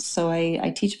lessons. So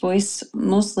I teach voice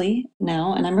mostly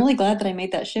now, and I'm really glad that I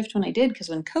made that shift when I did, because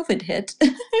when COVID hit,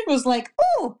 it was like,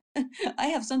 oh, I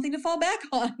have something to fall back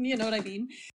on. You know what I mean?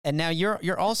 And now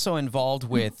you're also involved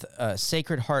with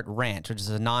Sacred Heart Ranch, which is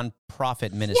a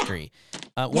nonprofit ministry.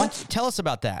 Tell us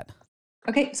about that.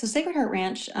 Okay, so Sacred Heart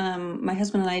Ranch, my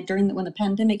husband and I, when the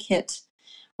pandemic hit,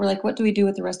 we're like, what do we do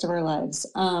with the rest of our lives?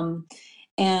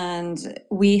 And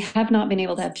we have not been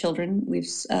able to have children. We've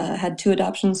had 2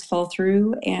 adoptions fall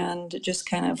through, and just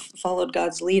kind of followed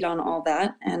God's lead on all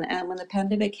that. And when the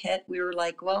pandemic hit, we were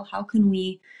like, well, how can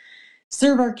we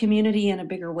serve our community in a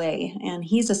bigger way? And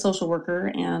he's a social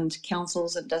worker and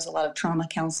counsels and does a lot of trauma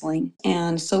counseling.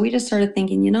 And so we just started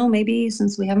thinking, maybe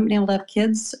since we haven't been able to have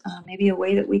kids, maybe a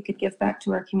way that we could give back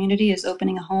to our community is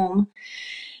opening a home.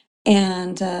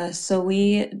 And so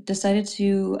we decided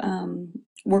to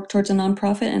work towards a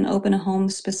nonprofit and open a home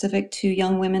specific to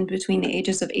young women between the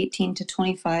ages of 18 to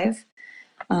 25,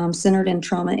 centered in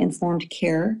trauma-informed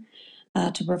care,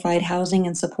 to provide housing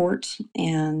and support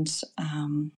and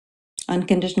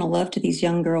unconditional love to these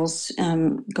young girls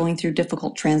going through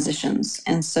difficult transitions.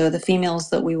 And so the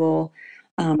females that we will,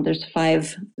 there's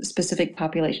 5 specific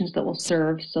populations that we'll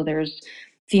serve. So there's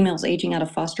females aging out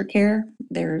of foster care.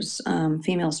 There's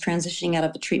females transitioning out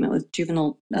of the treatment with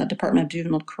juvenile Department of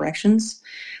Juvenile Corrections.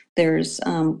 There's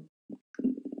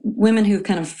women who've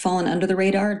kind of fallen under the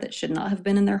radar that should not have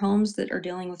been in their homes, that are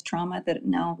dealing with trauma, that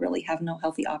now really have no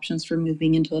healthy options for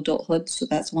moving into adulthood. So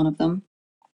that's one of them.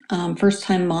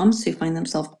 First-time moms who find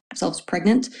themselves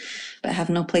pregnant but have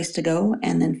no place to go,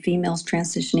 and then females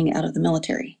transitioning out of the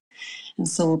military. And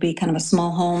so it'll be kind of a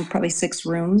small home, probably 6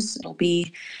 rooms. It'll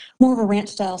be more of a ranch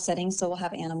style setting, so we'll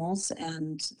have animals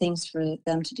and things for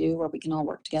them to do where we can all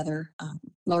work together.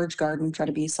 Large garden, try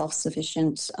to be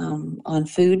self-sufficient on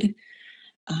food.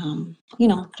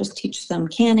 Just teach them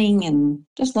canning and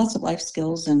just lots of life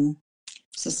skills and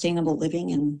sustainable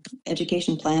living and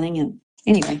education planning. And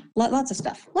anyway, lots of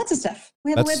stuff.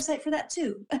 We have a website for that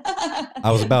too.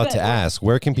 I was about to ask,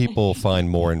 where can people find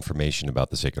more information about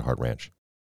the Sacred Heart Ranch?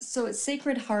 So it's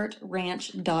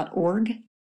sacredheartranch.org.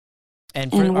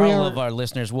 And for all of our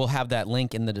listeners, we'll have that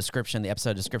link in the description, the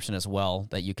episode description as well,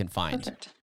 that you can find. Perfect.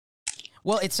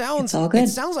 Well, it sounds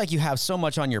like you have so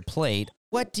much on your plate.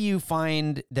 What do you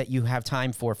find that you have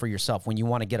time for yourself when you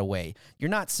want to get away?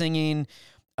 You're not singing,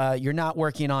 you're not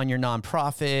working on your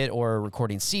nonprofit or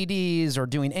recording CDs or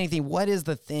doing anything. What is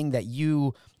the thing that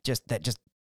just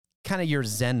kind of your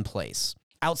zen place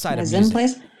outside of music? Zen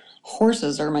place?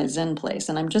 Horses are my zen place,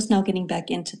 and I'm just now getting back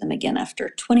into them again after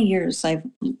 20 years. I've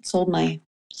sold my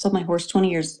horse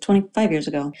 25 years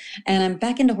ago, and I'm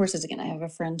back into horses again. I have a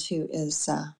friend who is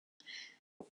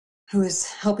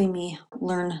helping me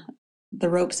learn the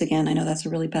ropes again. I know that's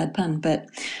a really bad pun, but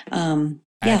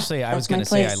actually, I was going to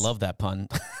say I love that pun.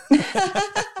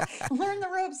 Learn the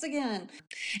ropes again.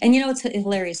 And it's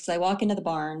hilarious because I walk into the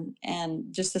barn and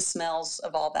just the smells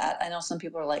of all that. I know some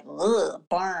people are like, ugh,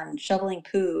 barn, shoveling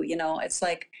poo. It's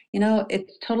like,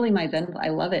 it's totally my zen. I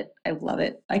love it.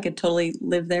 I could totally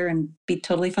live there and be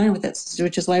totally fine with it,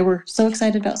 which is why we're so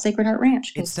excited about Sacred Heart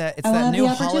Ranch. It's that new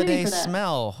holiday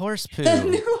smell, horse poo. The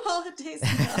new holiday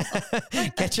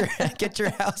smell. Get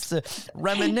your house to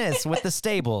reminisce with the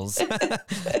stables.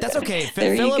 That's okay.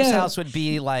 Philip's house would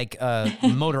be like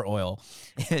motor oil.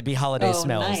 It'd be holiday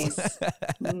smells.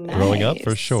 Nice. Growing up,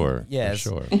 for sure. Yes.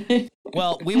 For sure.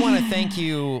 Well, we want to thank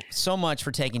you so much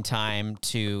for taking time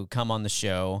to come on the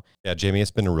show. Yeah, Jamie,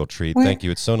 it's been a real treat. Thank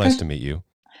you. It's so nice to meet you.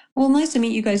 Well, nice to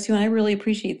meet you guys too, and I really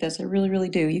appreciate this. I really, really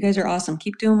do. You guys are awesome.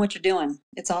 Keep doing what you're doing.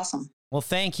 It's awesome. Well,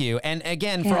 thank you. And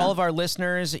again, for all of our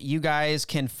listeners, you guys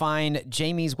can find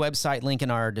Jamie's website link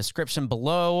in our description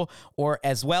below, or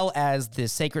as well as the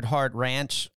Sacred Heart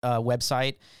Ranch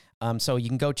website. So you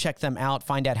can go check them out,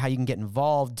 find out how you can get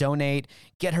involved, donate,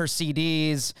 get her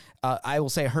CDs. I will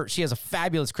say she has a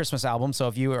fabulous Christmas album. So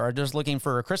if you are just looking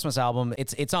for a Christmas album,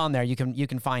 it's on there. You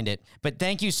can find it. But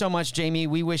thank you so much, Jamie.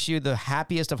 We wish you the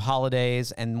happiest of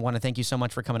holidays and want to thank you so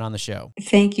much for coming on the show.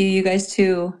 Thank you. You guys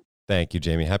too. Thank you,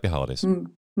 Jamie. Happy holidays.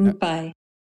 Bye.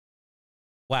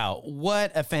 Wow,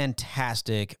 what a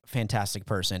fantastic, fantastic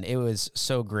person. It was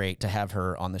so great to have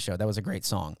her on the show. That was a great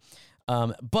song.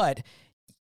 But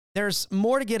there's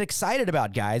more to get excited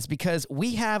about, guys, because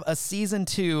we have a season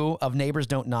 2 of Neighbors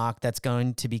Don't Knock that's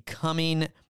going to be coming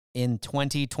in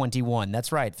 2021.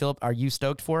 That's right. Philip, are you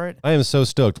stoked for it? I am so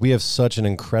stoked. We have such an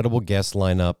incredible guest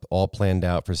lineup all planned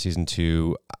out for season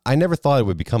 2. I never thought it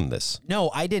would become this.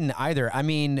 No, I didn't either. I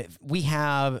mean, we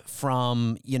have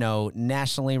from,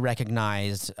 nationally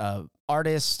recognized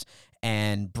artists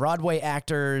and Broadway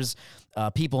actors,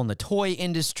 people in the toy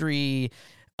industry.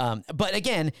 But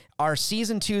again, our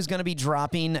season 2 is going to be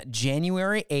dropping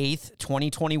January 8th,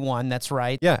 2021. That's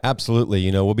right. Yeah,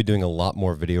 absolutely. We'll be doing a lot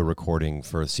more video recording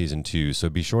for season 2. So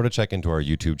be sure to check into our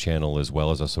YouTube channel as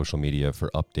well as our social media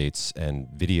for updates and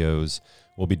videos.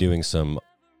 We'll be doing some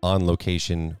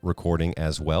on-location recording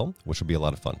as well, which will be a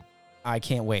lot of fun. I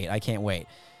can't wait.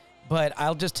 But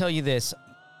I'll just tell you this.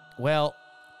 Well,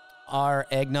 our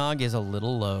eggnog is a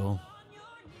little low.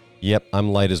 Yep,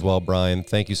 I'm light as well, Brian.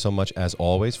 Thank you so much, as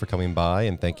always, for coming by,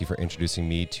 and thank you for introducing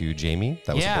me to Jamie.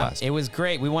 That was a blast. It was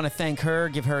great. We want to thank her,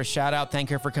 give her a shout-out, thank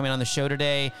her for coming on the show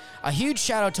today. A huge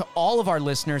shout-out to all of our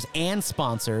listeners and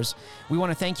sponsors. We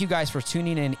want to thank you guys for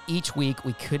tuning in each week.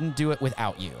 We couldn't do it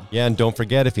without you. Yeah, and don't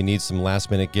forget, if you need some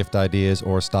last-minute gift ideas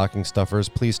or stocking stuffers,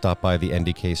 please stop by the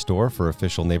NDK store for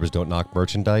official Neighbors Don't Knock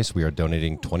merchandise. We are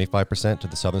donating 25% to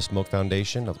the Southern Smoke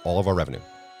Foundation of all of our revenue.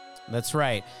 That's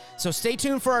right. So stay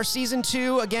tuned for our season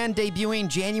 2, again, debuting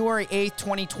January 8th,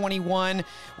 2021.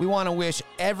 We want to wish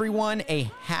everyone a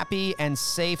happy and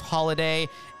safe holiday,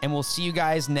 and we'll see you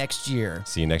guys next year.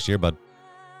 See you next year, bud.